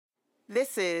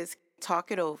This is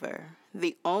Talk It Over,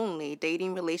 the only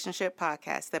dating relationship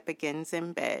podcast that begins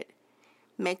in bed.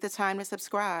 Make the time to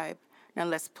subscribe. Now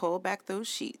let's pull back those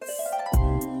sheets.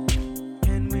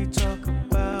 Can we talk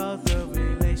about the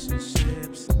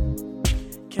relationships?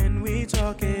 Can we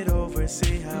talk it over,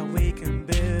 see how we can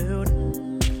build?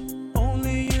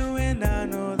 Only you and I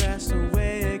know that's the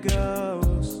way it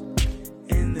goes.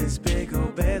 In this big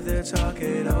old bed, they talk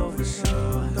it over,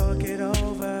 so talk it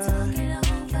over.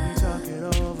 Can we talk it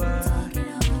over?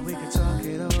 We can talk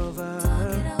it over.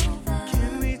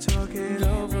 Can we talk it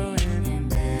over in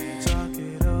bed? Talk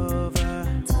it over.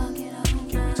 Can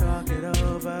we talk it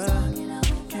over?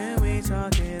 Can we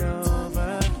talk it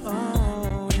over?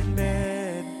 Oh, in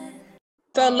bed.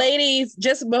 So, ladies,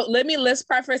 let's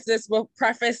preface this.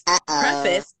 Preface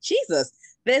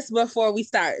this before we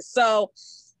start. So,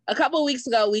 a couple of weeks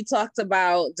ago, we talked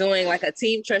about doing like a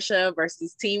Team Trisha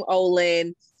versus Team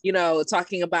Olin. You know,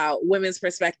 talking about women's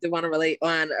perspective on a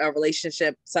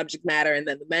relationship subject matter, and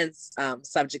then the men's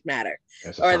subject matter,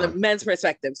 or the men's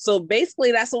perspective. So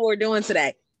basically, that's what we're doing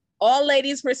today. All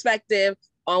ladies' perspective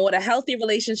on what a healthy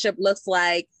relationship looks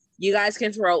like. You guys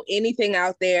can throw anything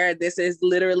out there. This is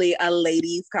literally a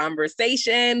ladies'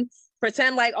 conversation.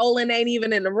 Pretend like Olin ain't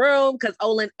even in the room, because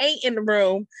Olin ain't in the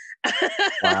room.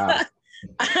 Wow.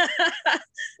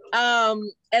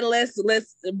 And let's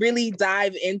really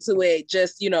dive into it.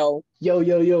 Just, Yo,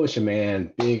 it's your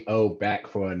man, Big O, back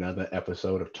for another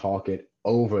episode of Talk It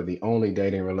Over, the only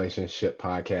dating relationship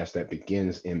podcast that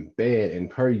begins in bed. And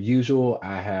per usual,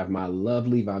 I have my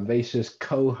lovely, vivacious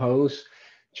co-host,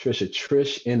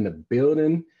 Trish in the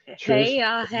building. Trish, hey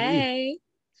y'all, hey.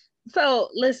 So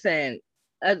listen,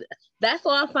 that's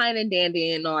all fine and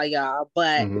dandy and all, y'all,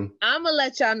 but I'm gonna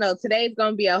let y'all know today's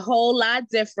gonna be a whole lot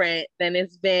different than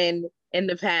it's been in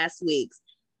the past weeks.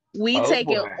 We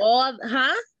taking all,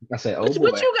 huh? I said, what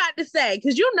you got to say?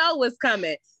 Because you know what's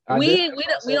coming. We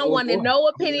don't want no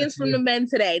opinions from the men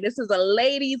today. This is a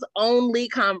ladies only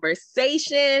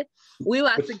conversation. We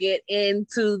about to get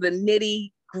into the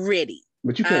nitty gritty.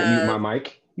 But you can't mute my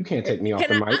mic. You can't take me off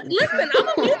the mic. Listen, I'm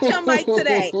gonna mute your mic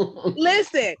today.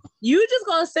 Listen, you just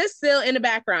gonna sit still in the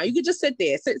background. You can just sit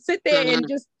there, sit there, and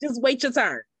just wait your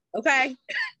turn. Okay.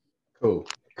 Cool.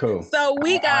 So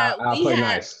I'll play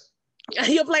nice.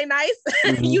 You'll play nice.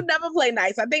 You never play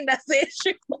nice. I think that's the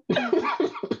issue.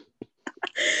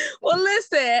 Well,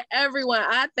 listen, everyone.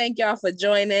 I thank y'all for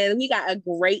joining. We got a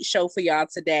great show for y'all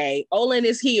today. Olin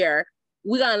is here.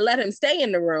 We're going to let him stay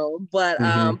in the room, but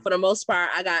for the most part,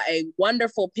 I got a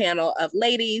wonderful panel of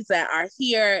ladies that are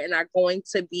here and are going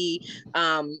to be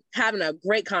having a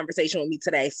great conversation with me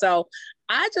today. So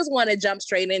I just want to jump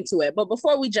straight into it. But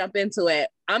before we jump into it,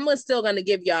 I'm still going to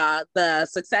give y'all the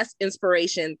Success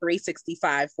Inspiration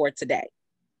 365 for today.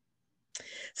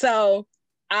 So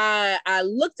I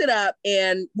looked it up,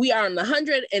 and we are on the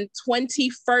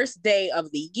 121st day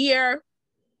of the year.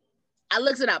 I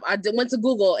looked it up. I went to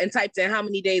Google and typed in how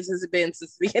many days has it been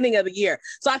since the beginning of the year.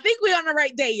 So I think we're on the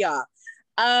right day, y'all.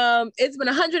 It's been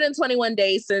 121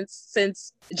 days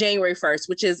since January 1st,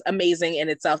 which is amazing in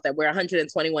itself that we're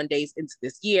 121 days into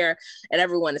this year and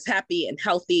everyone is happy and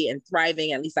healthy and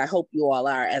thriving. At least I hope you all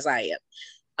are, as I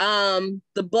am.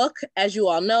 The book, as you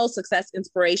all know, Success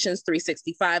Inspirations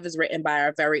 365, is written by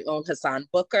our very own Hassan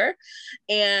Booker.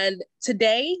 And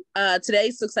today's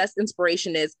Success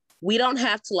Inspiration is: we don't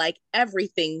have to like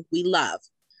everything we love.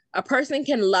 A person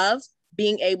can love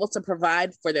being able to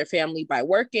provide for their family by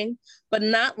working, but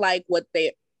not like what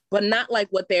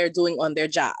they're doing on their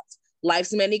jobs.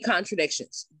 Life's many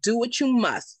contradictions. Do what you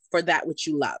must for that which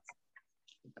you love.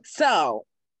 So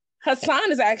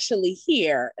Hassan is actually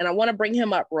here, and I want to bring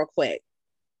him up real quick.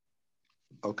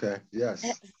 Okay, yes.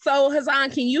 So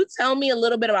Hassan, can you tell me a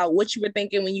little bit about what you were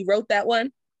thinking when you wrote that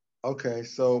one? Okay,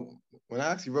 so when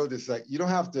I actually wrote this, like, you don't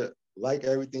have to like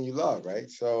everything you love, right?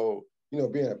 So,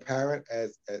 being a parent,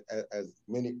 as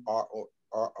many of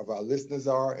our listeners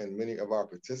are and many of our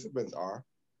participants are,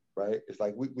 right? It's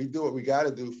like we do what we got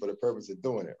to do for the purpose of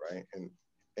doing it, right?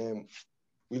 And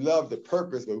we love the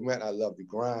purpose, but we might not love the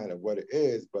grind of what it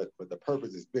is, but the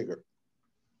purpose is bigger.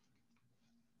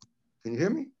 Can you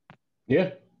hear me?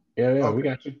 Yeah, okay. We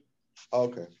got you.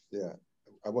 Okay, yeah.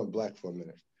 I went black for a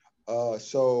minute.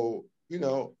 So,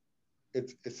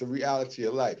 it's a reality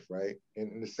of life, right?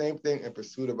 And the same thing in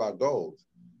pursuit of our goals.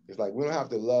 It's like we don't have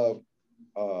to love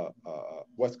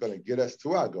what's going to get us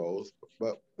to our goals,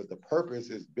 but the purpose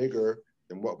is bigger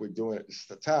than what we're doing at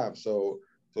the time. So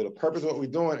the purpose of what we're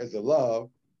doing is the love,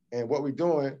 and what we're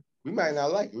doing, we might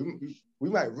not like it. We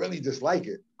might really dislike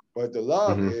it, but the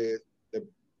love is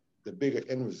the bigger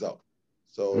end result.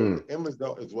 So the end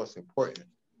result is what's important.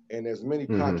 And there's many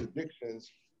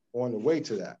contradictions on the way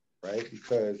to that, right?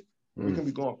 Because we can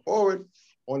be going forward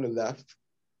on the left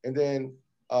and then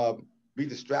be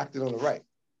distracted on the right,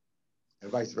 and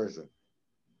vice versa.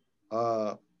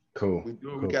 Cool. We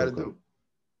do what we gotta do.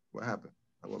 What happened?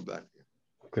 I went black again.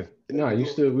 Okay. No,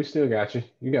 we still got you.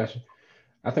 You got you.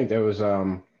 I think that was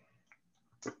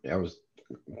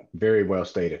very well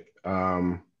stated.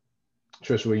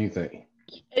 Trish, what do you think?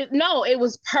 No, it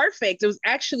was perfect. It was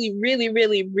actually really,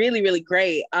 really, really, really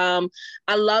great. I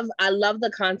love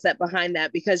the concept behind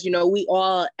that because, you know, we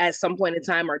all at some point in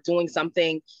time are doing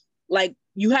something. Like,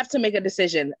 you have to make a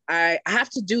decision. I have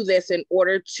to do this in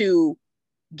order to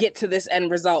get to this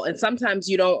end result. And sometimes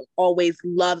you don't always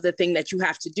love the thing that you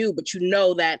have to do, but you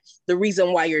know that the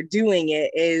reason why you're doing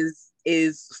it is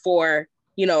for,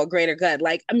 you know, a greater good.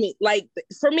 Like, I mean, like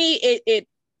for me,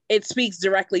 it speaks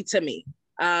directly to me.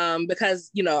 Because,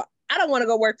 you know, I don't want to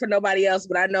go work for nobody else,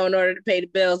 but I know in order to pay the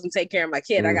bills and take care of my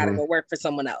kid, I got to go work for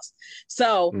someone else.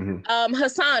 So,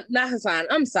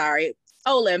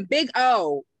 Olin, Big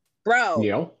O,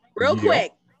 bro, real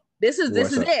quick. This is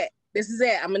it. This is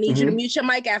it. I'm gonna need you to mute your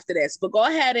mic after this, but go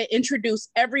ahead and introduce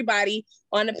everybody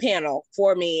on the panel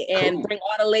for me and bring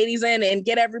all the ladies in and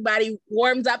get everybody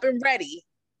warmed up and ready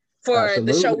for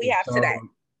the show we have today.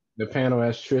 The panel,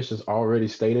 as Trish has already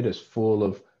stated, is full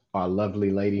of our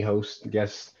lovely lady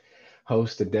guest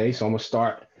host today. So I'm gonna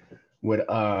start with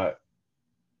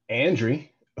Andrew,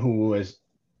 who is,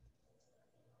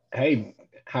 hey,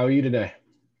 how are you today?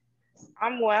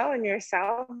 I'm well, and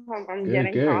yourself? I'm good,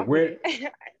 getting coffee.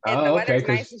 And the weather's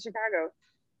nice in Chicago.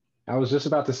 I was just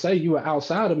about to say, you were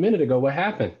outside a minute ago. What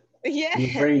happened? Yeah.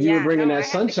 You were bringing that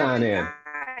sunshine in.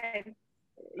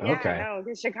 Yeah, okay. No,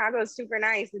 because Chicago is super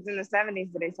nice. It's in the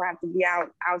 70s today, so I have to be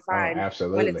outside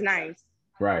when it's nice.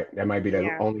 Right. That might be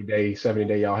the only 70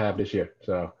 day y'all have this year.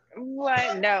 So.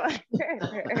 What? No.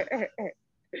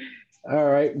 All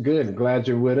right, good. Glad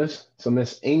you're with us. So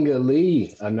Miss Inga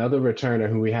Lee, another returner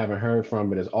who we haven't heard from,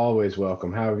 but is always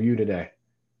welcome. How are you today?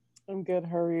 I'm good.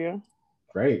 How are you?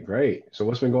 Great. So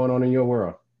what's been going on in your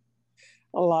world?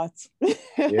 A lot.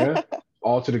 Yeah?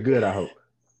 All to the good, I hope.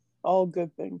 All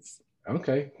good things.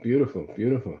 Okay, beautiful.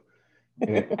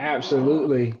 And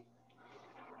absolutely,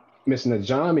 Miss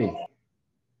Najami,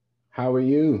 how are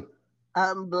you?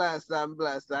 I'm blessed.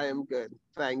 I am good.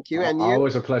 Thank you. And you?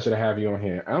 Always a pleasure to have you on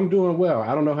here. I'm doing well.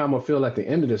 I don't know how I'm going to feel at the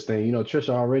end of this thing. You know, Trisha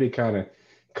already kind of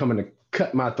coming to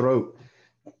cut my throat,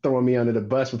 throwing me under the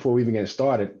bus before we even get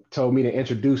started, told me to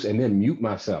introduce and then mute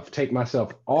myself, take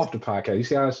myself off the podcast. You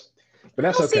see how but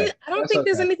that's okay. I don't think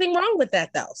there's anything wrong with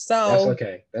that, though. So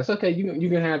that's okay. You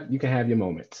can have your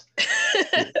moments.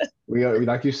 We are,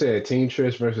 like you said, Team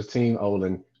Trish versus Team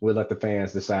Olin. We'll let the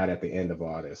fans decide at the end of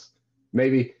all this.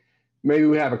 Maybe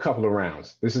we have a couple of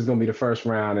rounds. This is going to be the first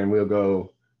round, and we'll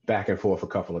go back and forth a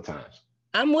couple of times.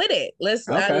 I'm with it.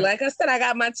 Listen, like I said, I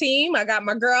got my team. I got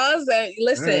my girls.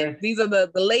 Listen, These are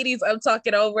the ladies I'm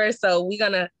talking over. So we're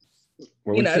going to,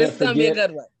 this is going to be a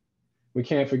good one. We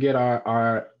can't forget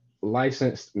our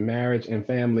licensed marriage and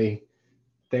family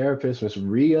therapist, Ms.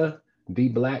 Rhea, the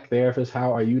Black therapist.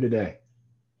 How are you today?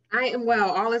 I am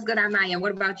well. All is good on my end.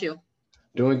 What about you?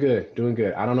 Doing good.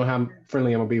 I don't know how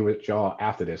friendly I'm gonna be with y'all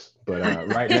after this, but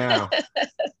right now,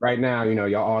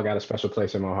 y'all all got a special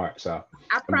place in my heart. So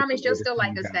I promise you'll still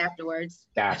like us afterwards.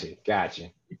 Gotcha.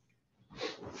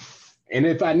 And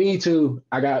if I need to,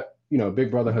 I got Big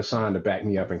Brother Hassan to back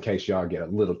me up in case y'all get a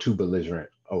little too belligerent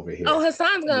over here. Oh,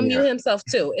 Hassan's gonna mute himself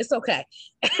too. It's okay.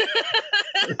 Both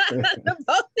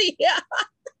of y'all.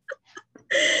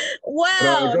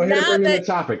 Well, go ahead and bring in the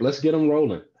topic. Let's get them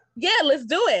rolling. Yeah, let's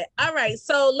do it. All right.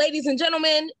 So, ladies and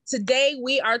gentlemen, today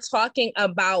we are talking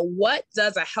about what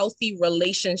does a healthy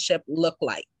relationship look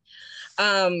like.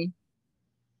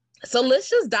 So let's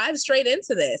just dive straight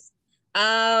into this.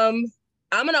 I'm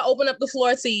going to open up the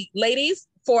floor to you, ladies.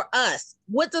 For us,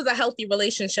 what does a healthy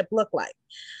relationship look like?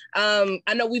 I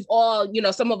know we've all,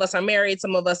 some of us are married,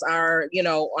 some of us are,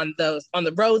 on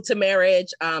the road to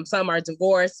marriage. Some are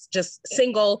divorced, just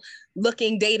single,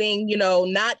 looking, dating,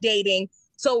 not dating.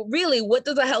 So really, what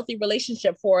does a healthy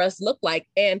relationship for us look like?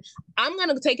 And I'm going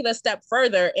to take it a step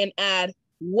further and add,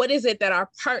 what is it that our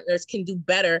partners can do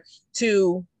better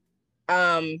to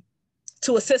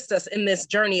assist us in this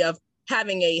journey of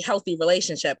having a healthy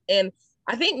relationship? And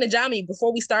I think, Najami,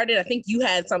 before we started, I think you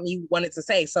had something you wanted to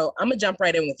say. So I'm going to jump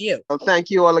right in with you. Well,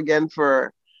 thank you all again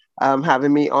for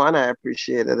having me on. I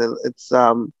appreciate it. It's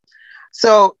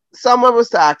so someone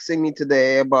was asking me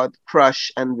today about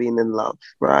crush and being in love,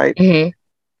 right? Mm-hmm.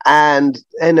 And,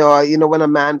 when a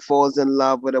man falls in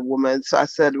love with a woman, so I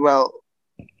said, well,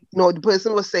 no, the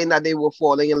person was saying that they were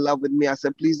falling in love with me. I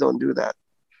said, please don't do that.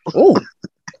 Ooh.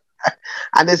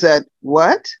 And they said,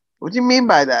 what? What do you mean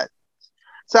by that?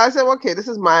 So I said, okay, this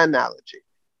is my analogy.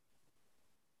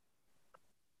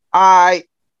 I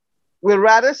would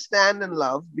rather stand in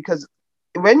love, because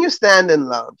when you stand in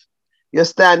love, you're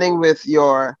standing with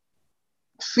your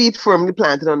feet firmly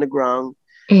planted on the ground.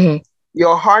 Mm-hmm.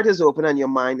 Your heart is open and your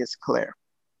mind is clear.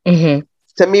 Mm-hmm.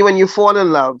 To me, when you fall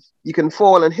in love, you can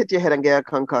fall and hit your head and get a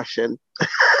concussion.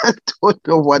 I don't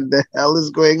know what the hell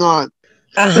is going on.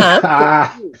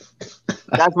 Uh-huh.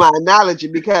 That's my analogy,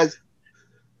 because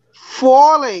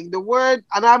falling, the word,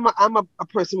 and I'm a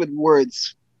person with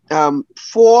words.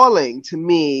 Falling to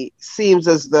me seems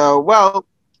as though, well,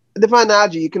 the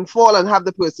analogy, you can fall and have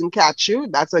the person catch you.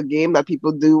 That's a game that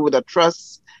people do with a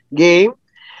trust game.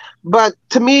 But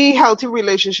to me, healthy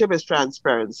relationship is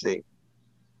transparency.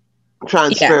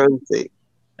 Transparency.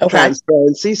 Yeah. Okay.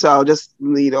 Transparency. So I'll just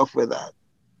lead off with that.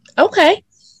 Okay.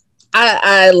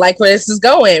 I like where this is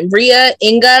going. Ria,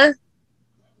 Inga,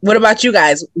 what about you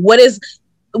guys? What is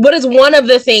one of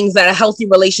the things that a healthy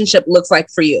relationship looks like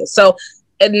for you? So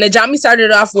Najami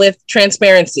started off with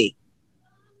transparency.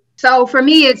 So for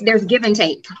me, there's give and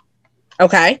take.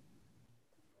 Okay.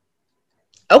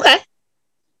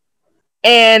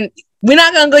 And you're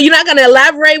not gonna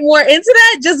elaborate more into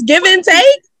that? Just give and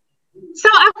take? So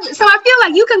I feel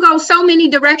like you can go so many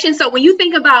directions. So when you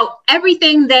think about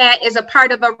everything that is a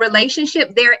part of a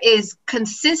relationship, there is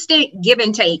consistent give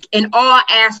and take in all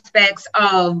aspects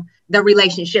of the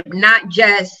relationship, not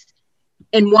just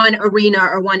in one arena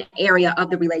or one area of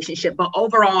the relationship, but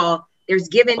overall there's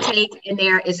give and take and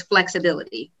there is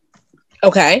flexibility.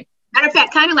 Okay. Matter of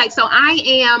fact, kind of like, so I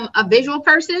am a visual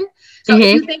person. So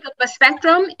if you think of a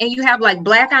spectrum and you have like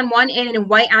black on one end and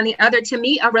white on the other, to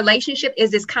me, a relationship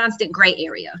is this constant gray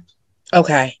area.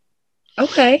 Okay.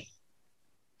 I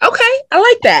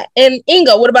like that. And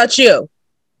Inga, what about you?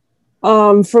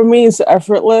 For me, it's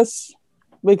effortless,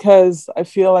 because I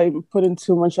feel like I'm putting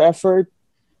too much effort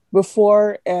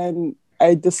before, and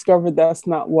I discovered that's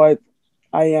not what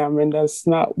I am, and that's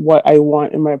not what I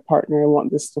want in my partner. I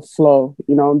want this to flow.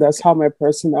 That's how my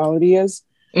personality is.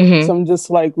 Mm-hmm. So I'm just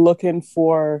like looking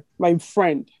for my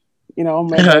friend,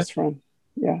 my best friend.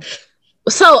 Yeah.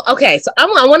 So, okay. So I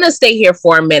want to stay here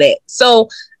for a minute. So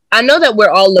I know that we're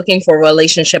all looking for a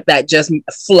relationship that just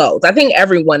flows. I think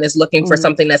everyone is looking for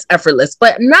something that's effortless,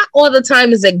 but not all the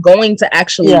time is it going to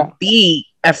actually be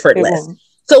effortless.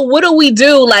 So what do we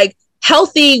do? Like,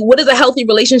 what does a healthy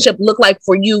relationship look like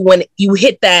for you when you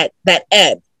hit that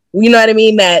ebb? You know what I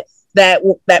mean? That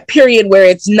period where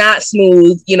it's not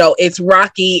smooth, it's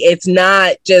rocky, it's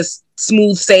not just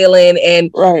smooth sailing,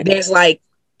 and there's like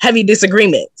heavy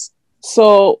disagreements.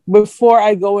 So before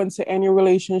I go into any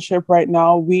relationship right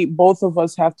now, both of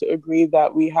us have to agree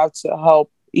that we have to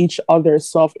help each other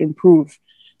self-improve.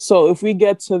 So if we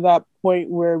get to that point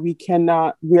where we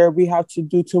have to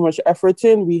do too much effort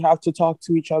in, we have to talk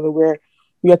to each other, where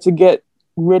we have to get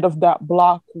rid of that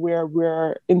block where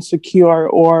we're insecure,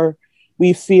 or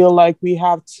we feel like we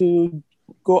have to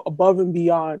go above and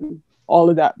beyond all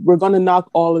of that. We're going to knock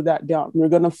all of that down. We're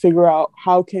going to figure out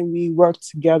how can we work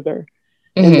together.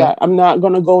 In that I'm not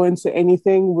going to go into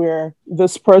anything where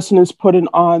this person is putting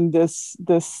on this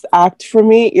act for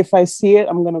me. If I see it,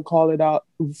 I'm going to call it out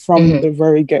from the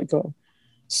very get-go.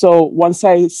 So once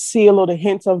I see a little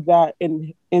hint of that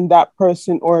in that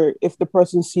person, or if the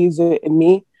person sees it in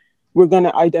me, we're going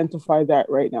to identify that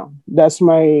right now. That's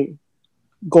my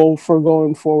goal for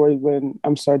going forward when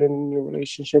I'm starting a new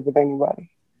relationship with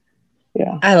anybody.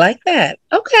 Yeah. I like that.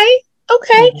 Okay.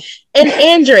 And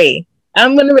Andre,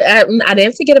 I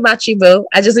didn't forget about you, boo.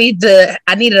 I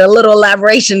needed a little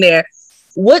elaboration there.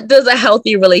 What does a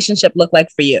healthy relationship look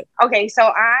like for you? Okay, so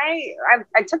I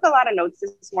took a lot of notes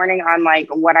this morning on like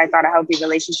what I thought a healthy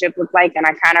relationship looked like, and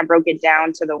I kind of broke it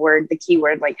down to the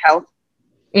keyword like health.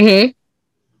 Mm-hmm.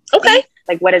 Okay.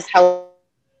 Like, what does health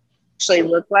actually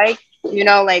look like?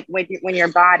 Like when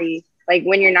your body, like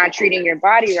when you're not treating your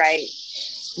body right,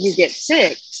 you get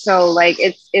sick. So like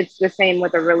it's the same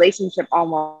with a relationship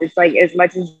almost. It's like as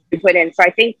much as you put in. So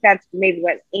I think that's maybe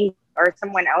what Inga or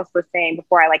someone else was saying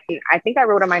before. I think I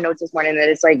wrote on my notes this morning that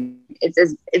it's like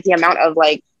it's the amount of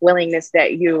like willingness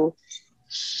that you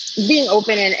being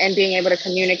open and being able to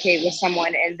communicate with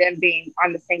someone and them being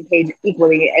on the same page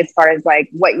equally as far as like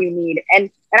what you need.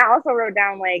 And I also wrote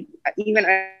down like even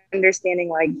understanding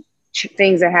like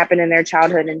things that happen in their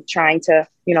childhood and trying to,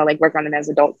 like work on them as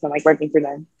adults and like working through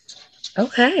them.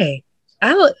 Okay.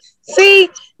 See,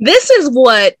 this is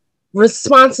what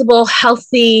responsible,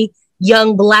 healthy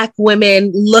young Black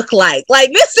women look like?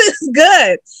 Like, this is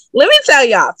good. Let me tell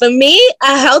y'all, for me,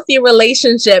 a healthy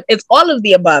relationship, it's all of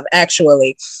the above,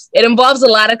 actually. It involves a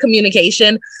lot of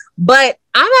communication, but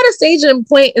I'm at a stage and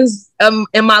point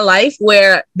in my life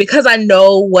where, because I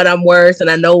know what I'm worth and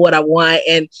I know what I want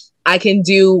and I can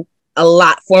do a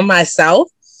lot for myself,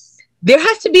 there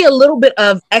has to be a little bit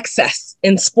of excess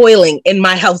and spoiling in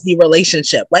my healthy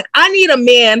relationship. Like, I need a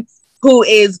man who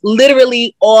is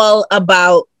literally all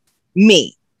about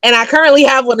me. And I currently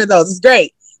have one of those. It's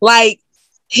great. Like,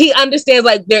 he understands,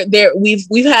 like,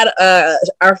 we've had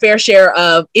our fair share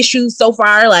of issues so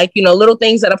far, like, you know, little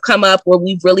things that have come up where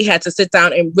we've really had to sit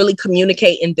down and really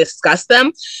communicate and discuss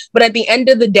them. But at the end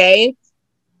of the day,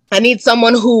 I need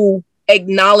someone who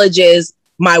acknowledges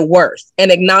my worth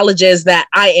and acknowledges that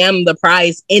I am the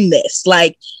prize in this.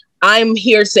 Like, I'm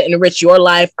here to enrich your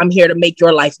life. I'm here to make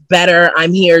your life better.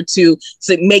 I'm here to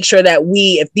make sure that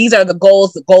if these are the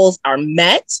goals are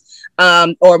met,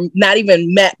 or not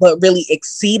even met, but really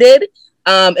exceeded.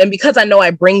 And because I know I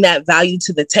bring that value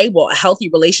to the table, a healthy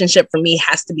relationship for me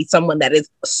has to be someone that is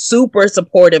super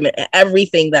supportive in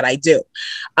everything that I do.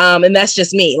 And that's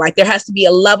just me. Like, there has to be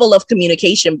a level of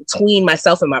communication between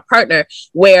myself and my partner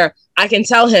where I can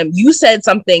tell him, you said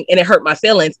something and it hurt my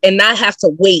feelings, and not have to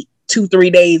wait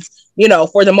 2-3 days, you know,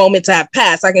 for the moment to have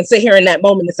passed. I can sit here in that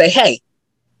moment and say, hey,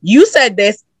 you said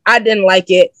this, I didn't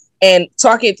like it, and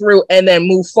talk it through and then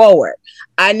move forward.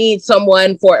 I need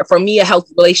someone for me, a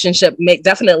healthy relationship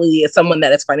definitely is someone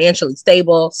that is financially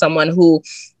stable, someone who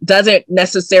doesn't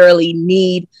necessarily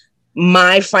need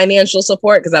my financial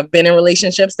support, because I've been in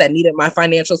relationships that needed my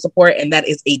financial support, and that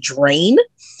is a drain.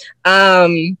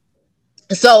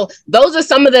 So those are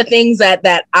some of the things that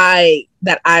I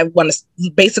want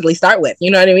to basically start with. You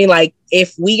know what I mean? Like,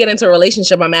 if we get into a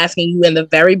relationship, I'm asking you in the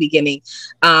very beginning,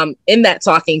 in that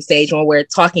talking stage, when we're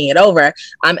talking it over,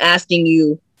 I'm asking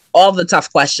you all the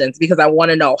tough questions, because I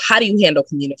want to know, how do you handle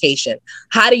communication?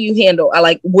 How do you handle,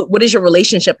 like, what is your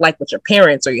relationship like with your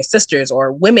parents or your sisters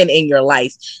or women in your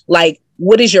life? Like,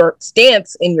 what is your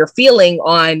stance and your feeling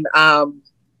on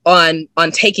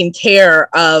taking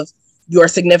care of your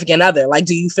significant other? Like,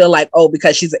 do you feel like, oh,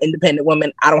 because she's an independent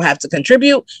woman, I don't have to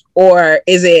contribute? Or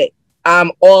is it,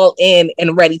 I'm all in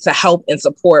and ready to help and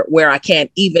support where I can,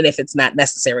 even if it's not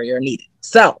necessary or needed?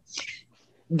 So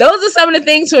those are some of the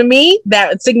things for me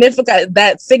that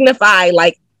signify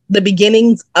like the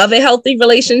beginnings of a healthy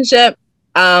relationship.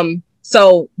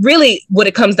 So really what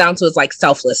it comes down to is like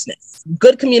selflessness.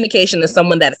 Good communication is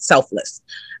someone that is selfless.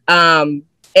 And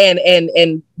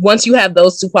once you have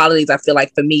those two qualities, I feel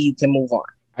like for me, you can move on.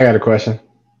 I got a question.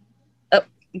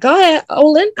 Go ahead,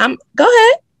 Olin. Go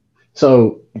ahead.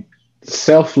 So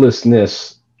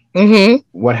selflessness,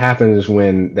 what happens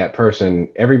when that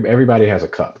person, everybody has a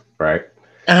cup, right?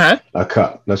 A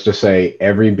cup. Let's just say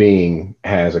every being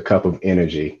has a cup of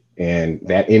energy, and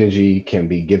that energy can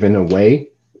be given away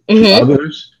to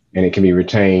others, and it can be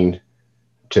retained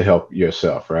to help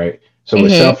yourself, right? So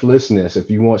with selflessness,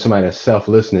 if you want somebody that's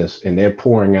selflessness and they're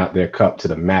pouring out their cup to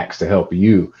the max to help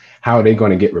you, how are they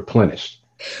going to get replenished?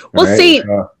 Well, right? See,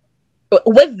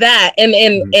 with that,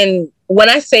 and when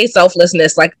I say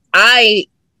selflessness, like, I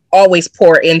always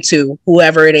pour into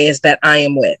whoever it is that I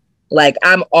am with. Like,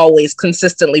 I'm always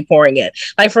consistently pouring in.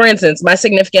 Like, for instance, my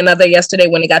significant other yesterday,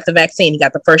 when he got the vaccine, he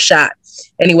got the first shot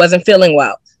and he wasn't feeling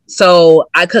well. So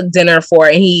I cooked dinner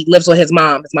and he lives with his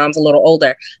mom. His mom's a little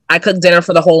older. I cooked dinner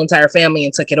for the whole entire family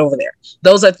and took it over there.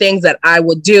 Those are things that I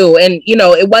would do. And, you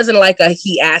know, it wasn't like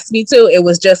he asked me to. It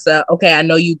was just okay, I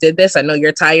know you did this. I know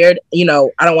you're tired. You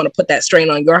know, I don't want to put that strain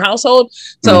on your household.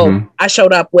 So I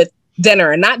showed up with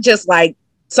dinner, and not just like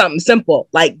something simple,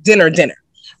 like dinner.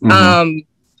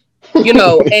 You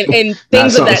know, and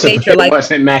things of that nature. Like, it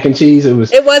wasn't mac and cheese. It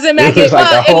wasn't mac and cheese.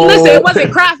 Like listen, it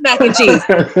wasn't Kraft mac and cheese.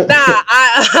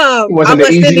 I'm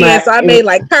West Indian, so I made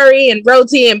like curry and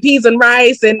roti and peas and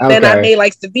rice, and then I made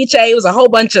like ceviche. It was a whole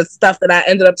bunch of stuff that I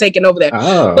ended up taking over there.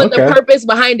 The purpose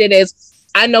behind it is,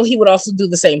 I know he would also do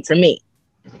the same for me.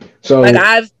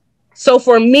 So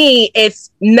for me, it's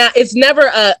never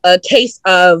a case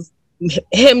of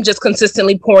him just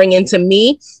consistently pouring into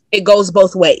me. It goes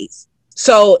both ways.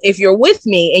 So if you're with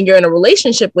me and you're in a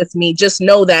relationship with me, just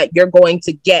know that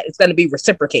it's going to be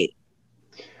reciprocated.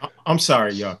 I'm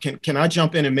sorry, y'all. Can I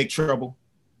jump in and make trouble?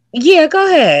 Yeah, go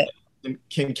ahead.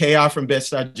 Can KI from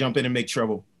Bed-Stuy jump in and make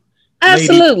trouble?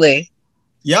 Absolutely. Lady,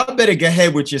 y'all better go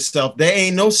ahead with yourself. There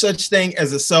ain't no such thing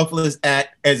as a selfless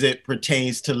act as it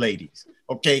pertains to ladies.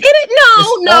 Okay?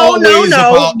 No.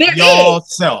 Y'all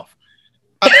self.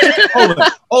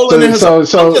 Olin, I'm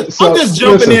just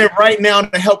jumping in right now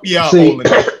to help you out, Olin.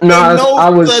 I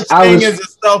was as a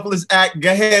selfless act.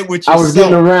 Go ahead with yourself. I was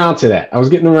getting around to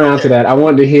that. I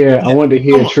wanted to hear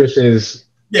Trish's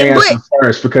answer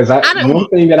first, because one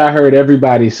thing that I heard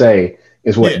everybody say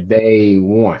is what they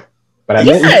want, but I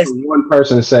didn't hear one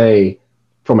person say,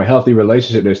 from a healthy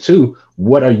relationship, there's two.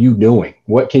 What are you doing?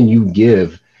 What can you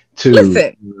give to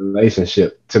the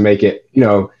relationship to make it,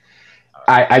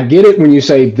 I get it when you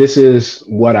say this is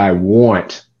what I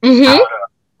want out of a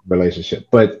relationship,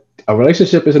 but a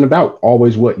relationship isn't about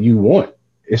always what you want.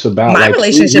 It's about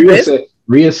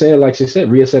Rhea said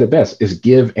it best. It's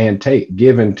give and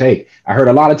take. I heard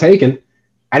a lot of taking.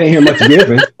 I didn't hear much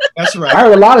giving. That's right. I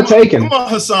heard a lot of taking. Come on,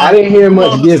 Hassan. I didn't hear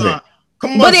much giving.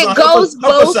 But it goes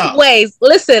both ways.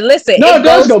 Listen. No, it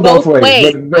does go both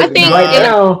ways. But I think,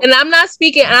 and I'm not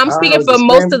speaking. I'm speaking for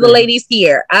most of the ladies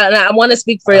here. I want to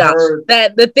speak for y'all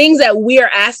that the things that we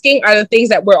are asking are the things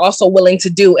that we're also willing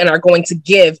to do and are going to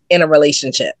give in a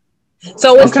relationship.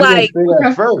 So it's like.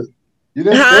 You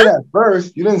didn't say that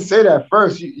first. You didn't say that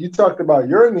first. You talked about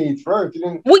your needs first. You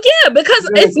didn't. Well, yeah,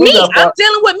 because it's me. I'm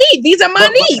dealing with me. These are my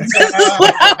needs. This is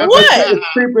what I want. It's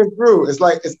creeping through. It's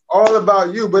like it's all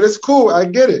about you, but it's cool. I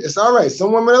get it. It's all right.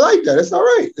 Some women are like that. It's all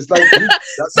right. It's like.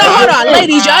 So hold on,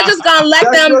 ladies. Y'all just gonna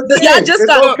let them. Y'all just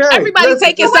gonna. Okay. Everybody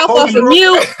take yourself off of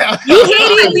mute. You hit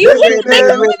it. You hit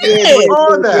it.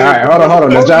 All right. Hold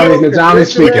on.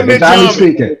 Najami's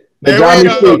speaking. Wait.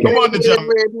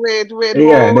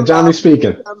 Yeah, Najami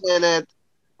speaking.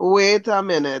 Wait a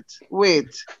minute.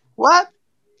 What?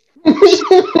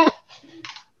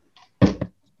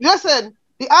 Listen,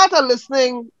 the art of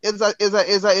listening is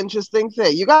an interesting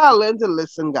thing. You gotta learn to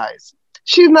listen, guys.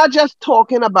 She's not just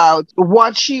talking about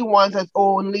what she wants as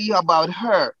only about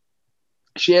her.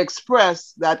 She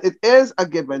expressed that it is a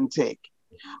give and take.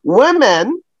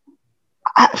 Women,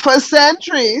 for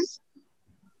centuries,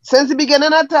 since the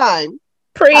beginning of time,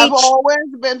 I've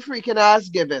always been freaking ass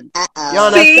giving. You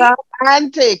understand?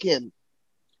 And taking.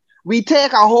 We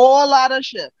take a whole lot of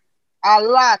shit. A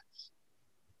lot.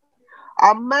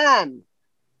 A man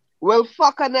will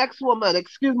fuck a next woman.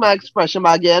 Excuse my expression, but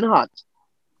I'm getting hot.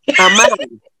 A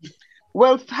man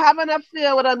will have an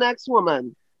affair with a next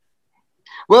woman.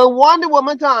 Will want the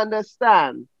woman to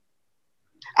understand.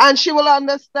 And she will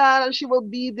understand and she will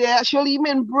be there. She'll even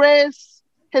embrace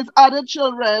his other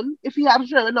children, if he has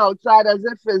children outside, as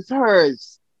if it's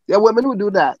hers. There are women who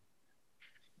do that.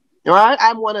 All right?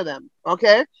 I'm one of them.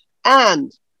 Okay?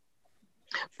 And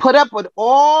put up with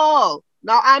all.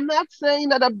 Now, I'm not saying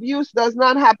that abuse does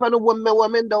not happen to women.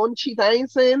 Women don't cheat. I ain't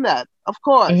saying that. Of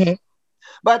course. Mm-hmm.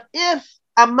 But if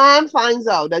a man finds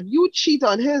out that you cheat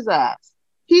on his ass,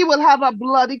 he will have a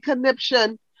bloody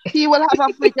conniption. He will have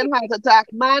a freaking heart attack.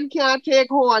 Man can't take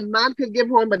horn. Man could give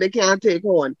horn, but they can't take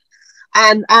horn.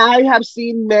 And I have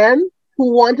seen men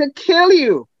who want to kill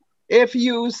you if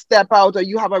you step out or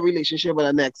you have a relationship with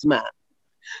a next man.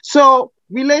 So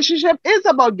relationship is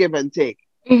about give and take.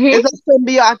 Mm-hmm. It's a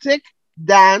symbiotic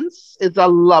dance. It's a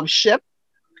love ship.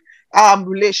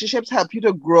 Relationships help you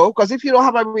to grow, because if you don't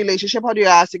have a relationship, how do you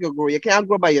ask you to grow? You can't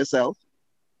grow by yourself.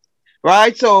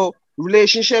 Right? So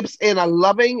relationships in a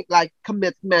loving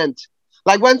commitment.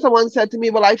 Like when someone said to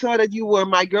me, well, I thought that you were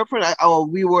my girlfriend, or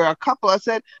we were a couple. I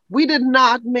said, we did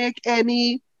not make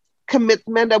any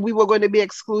commitment that we were going to be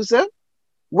exclusive.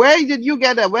 Where did you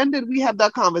get that? When did we have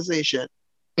that conversation?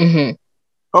 Mm-hmm.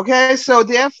 Okay, so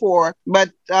therefore,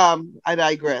 but I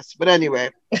digress. But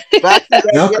anyway, back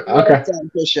to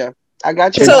Fisher. I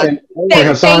got you. So,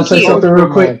 Hassan, say something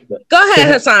real quick. Go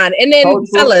ahead, Hassan, and then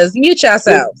fellas, mute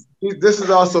yourselves. This is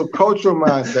also cultural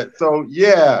mindset. So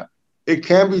yeah. It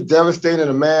can be devastating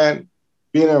a man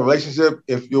being in a relationship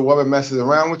if your woman messes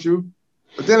around with you.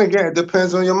 But then again, it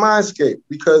depends on your mindscape,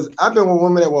 because I've been with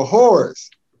women that were whores.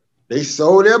 They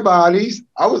sold their bodies.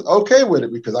 I was okay with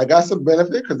it because I got some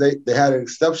benefit because they had an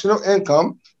exceptional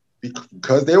income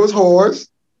because they was whores,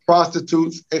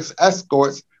 prostitutes,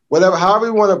 escorts, whatever, however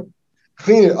you want to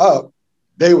clean it up,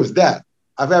 they was that.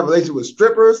 I've had relationships with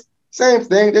strippers, same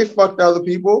thing. They fucked other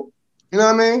people. You know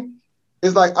what I mean?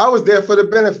 It's like I was there for the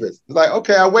benefits. It's like,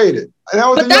 okay, I waited. And I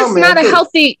was but that's not a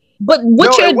healthy, but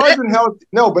what it wasn't healthy.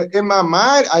 No, but in my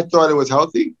mind, I thought it was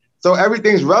healthy. So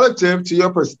everything's relative to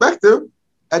your perspective.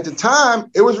 At the time,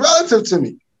 it was relative to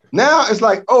me. Now it's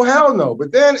like, oh, hell no.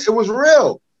 But then it was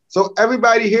real. So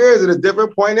everybody here is at a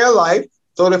different point in their life.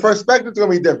 So the perspective is going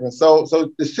to be different. So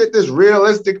the shit that's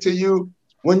realistic to you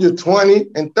when you're 20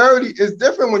 and 30 is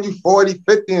different when you're 40,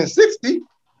 50, and 60.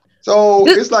 So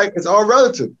it's like, it's all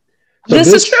relative. So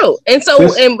this is true. And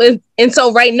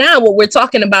so right now what we're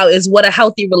talking about is what a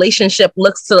healthy relationship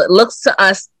looks to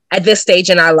us at this stage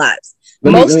in our lives.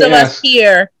 Most of us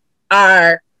here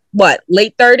are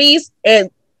late 30s, and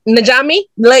Najami,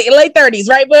 late 30s,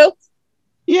 right, Boo?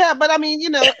 Yeah, but I mean,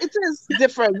 it is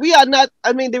different. We are not,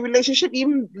 the relationship,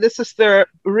 even the sister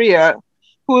Rhea,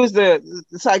 who is the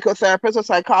psychotherapist or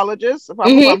psychologist, if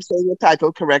I'm saying the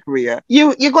title correct, Rhea,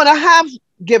 you're going to have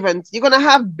givens, you're going to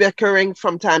have bickering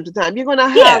from time to time. You're going to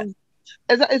have,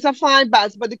 it's a fine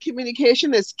balance, but the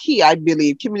communication is key, I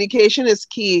believe. Communication is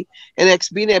key in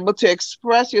being able to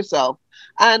express yourself.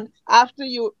 And after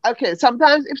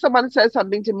sometimes if someone says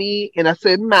something to me in a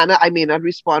certain manner, I may not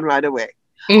respond right away.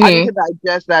 I need to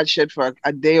digest that shit for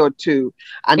a day or two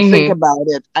and think about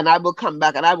it. And I will come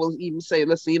back and I will even say,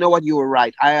 listen, you know what? You were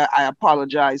right. I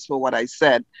apologize for what I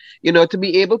said. To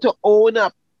be able to own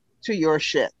up to your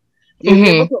shit. You're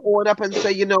able to own up and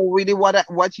say, really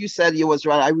what you said, you was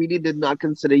right. I really did not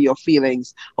consider your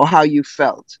feelings or how you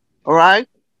felt. All right?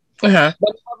 But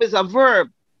love is a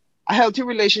verb. A healthy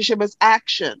relationship is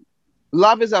action.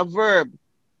 Love is a verb.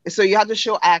 So you have to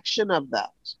show action of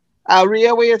that.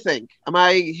 Rhea, what do you think? Am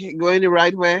I going the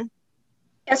right way?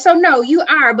 Yeah, so no, you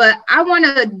are, but I want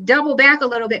to double back a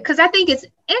little bit because I think it's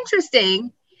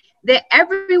interesting that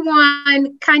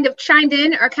everyone kind of chimed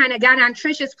in or kind of got on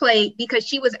Trisha's plate because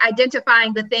she was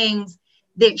identifying the things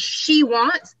that she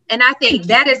wants. And I think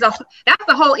that's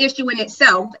the whole issue in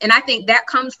itself. And I think that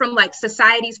comes from like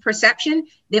society's perception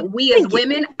that we as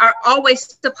women are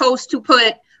always supposed to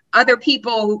put other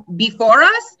people before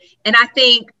us. And I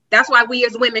think that's why we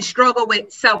as women struggle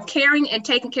with self-caring and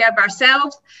taking care of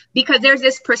ourselves, because there's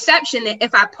this perception that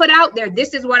if I put out there,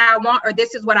 this is what I want, or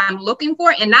this is what I'm looking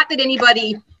for. And not that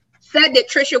anybody said that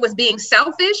Trisha was being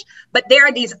selfish, but there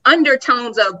are these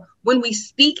undertones of when we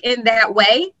speak in that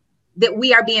way, that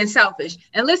we are being selfish.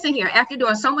 And listen here, after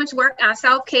doing so much work on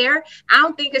self-care, I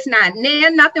don't think it's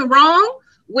nothing wrong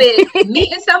with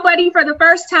meeting somebody for the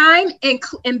first time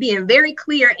and being very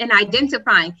clear and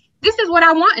identifying, this is what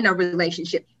I want in a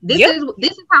relationship. This is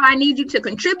how I need you to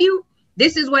contribute.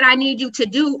 This is what I need you to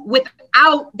do,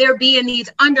 without there being these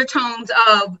undertones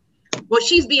of, well,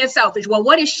 she's being selfish. Well,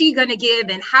 what is she going to give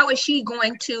and how is she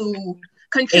going to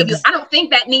contribute? I don't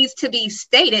think that needs to be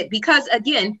stated because,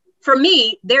 again, for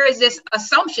me, there is this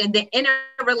assumption that in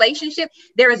a relationship,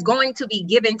 there is going to be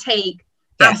give and take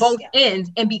on both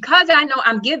ends. And because I know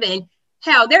I'm giving,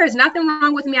 hell, there is nothing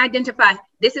wrong with me identify.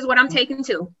 This is what I'm taking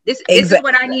to. This is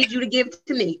what I need you to give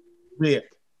to me. Rhea,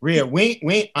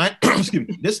 excuse me.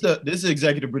 This is the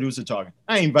executive producer talking.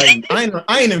 I ain't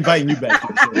inviting you back. No,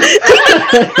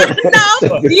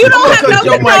 you don't have no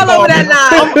control over that now.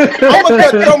 I'm gonna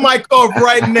cut your mic off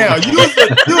right now. You was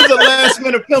the last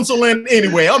minute pencil in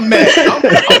anyway. I'm mad. I'm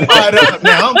fired up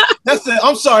now.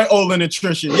 I'm sorry, Olin and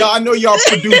Trisha. Y'all, I know y'all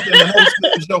producing and hosting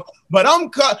the show, but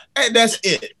that's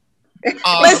it.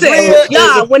 Listen,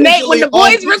 y'all, when the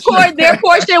boys record their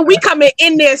portion, we coming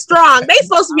in there strong. They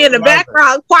supposed to be in the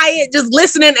background, quiet, just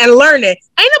listening and learning.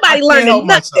 Ain't nobody learning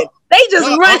nothing. They just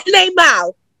running their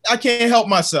mouth. I can't help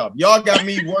myself. Y'all got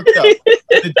me worked up.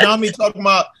 Najami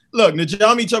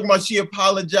talking about she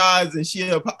apologized and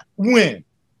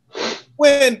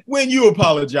when you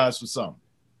apologize for something,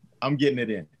 I'm getting it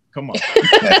in. Come on.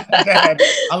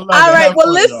 All right.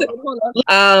 Well, listen.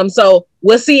 So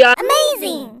we'll see y'all.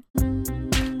 Amazing.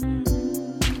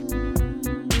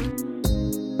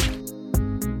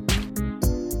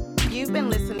 You've been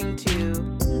listening to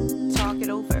Talk It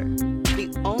Over,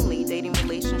 the only dating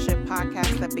relationship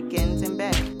podcast that begins in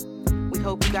bed. We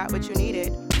hope you got what you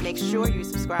needed. Make sure you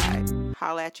subscribe.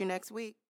 Holla at you next week.